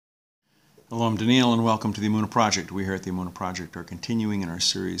Hello, I'm Daniel, and welcome to the Emunah Project. We here at the Emunah Project are continuing in our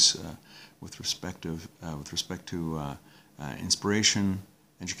series with respect to inspiration,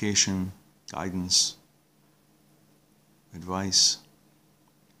 education, guidance, advice.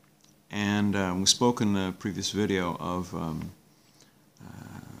 And we spoke in the previous video of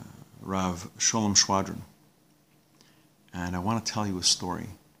Rav Sholom Shwadron. And I want to tell you a story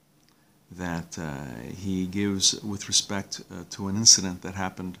that he gives with respect to an incident that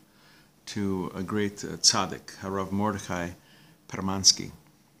happened to a great tzaddik, Rav Mordechai Pogremanski.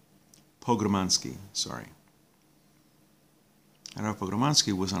 And Rav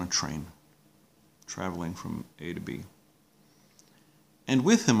Pogremanski was on a train, traveling from A to B. And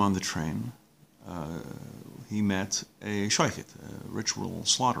with him on the train, he met a Shochet, a ritual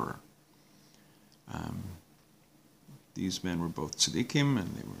slaughterer. These men were both tzaddikim,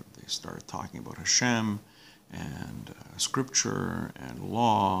 and they started talking about Hashem and scripture and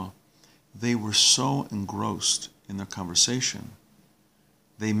law. They were so engrossed in their conversation,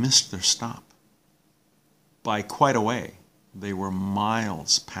 they missed their stop. By quite a way, they were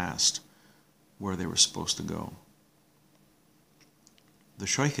miles past where they were supposed to go. The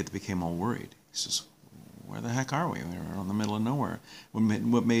Shochet became all worried. He says, where the heck are we? We're in the middle of nowhere.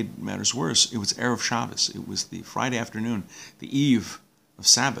 What made matters worse, it was Erev Shabbos. It was the Friday afternoon, the eve of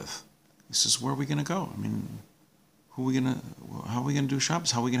Sabbath. He says, where are we going to go? I mean, how are we going to do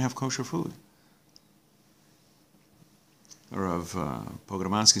Shabbos? How are we going to have kosher food? Rav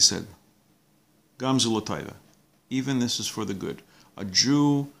Pogremanski said, Gamzu l'toiva, even this is for the good. A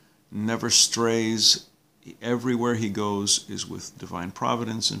Jew never strays. Everywhere he goes is with divine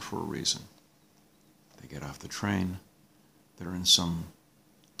providence and for a reason. They get off the train. They're in some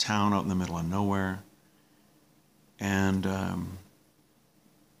town out in the middle of nowhere. And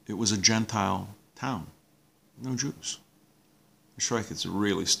it was a Gentile town. No Jews. The Shochet's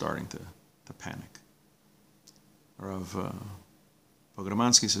really starting to panic. Rav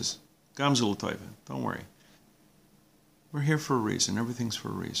Pogremanski says, Gamzu l'toiva, don't worry. We're here for a reason. Everything's for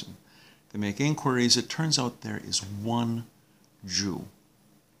a reason. They make inquiries. It turns out there is one Jew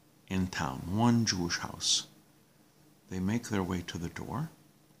in town, one Jewish house. They make their way to the door.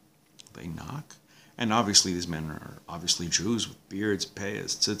 They knock. And obviously these men are obviously Jews with beards,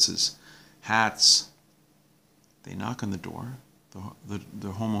 payas, tzitzis, hats. They knock on the door. The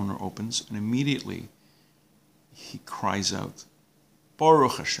homeowner opens, and immediately he cries out,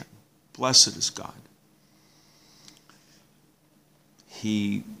 Baruch Hashem, blessed is God.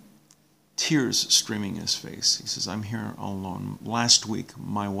 Tears streaming in his face. He says, I'm here all alone. Last week,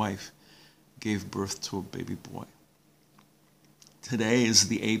 my wife gave birth to a baby boy. Today is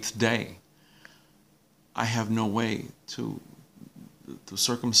the 8th day. I have no way to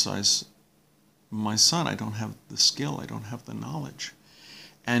circumcise my son. I don't have the skill. I don't have the knowledge.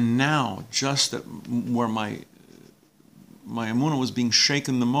 And now, just at where my Emunah was being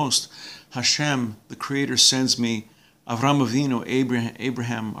shaken the most, Hashem, the Creator, sends me Avraham Avinu,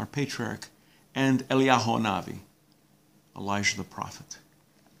 Abraham, our patriarch, and Eliyahu Navi, Elijah the prophet.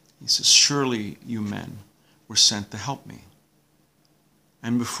 He says, surely you men were sent to help me.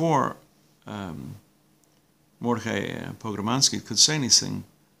 And before Mordechai Pogremanski could say anything,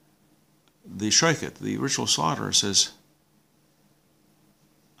 the Shochet, the ritual slaughterer, says,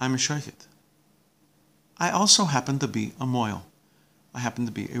 I'm a Shochet. I also happen to be a Mohel. I happen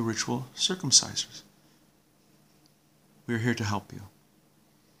to be a ritual circumciser. We're here to help you.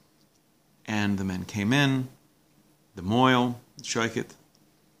 And the men came in, the Mohel, the Shochet,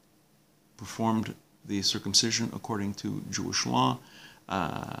 performed the circumcision according to Jewish law.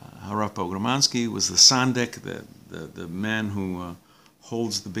 Rav Pogremanski was the sandek, the man who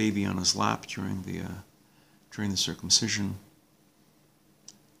holds the baby on his lap during the circumcision.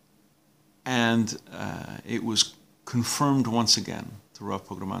 And it was confirmed once again to Rav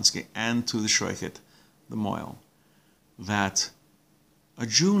Pogremanski and to the Shochet, the Mohel, that a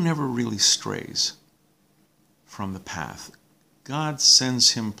Jew never really strays from the path. God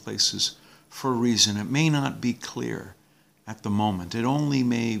sends him places for a reason. It may not be clear at the moment. It only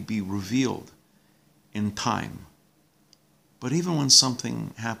may be revealed in time. But even when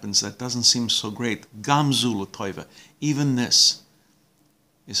something happens that doesn't seem so great, Gamzu l'toiva, even this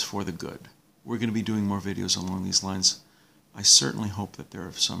is for the good. We're going to be doing more videos along these lines. I certainly hope that they're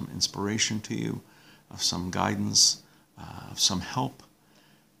of some inspiration to you, of some guidance, of some help.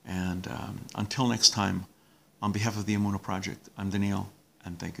 And until next time, on behalf of the Emunah Project, I'm Daniel,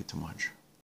 and thank you too much.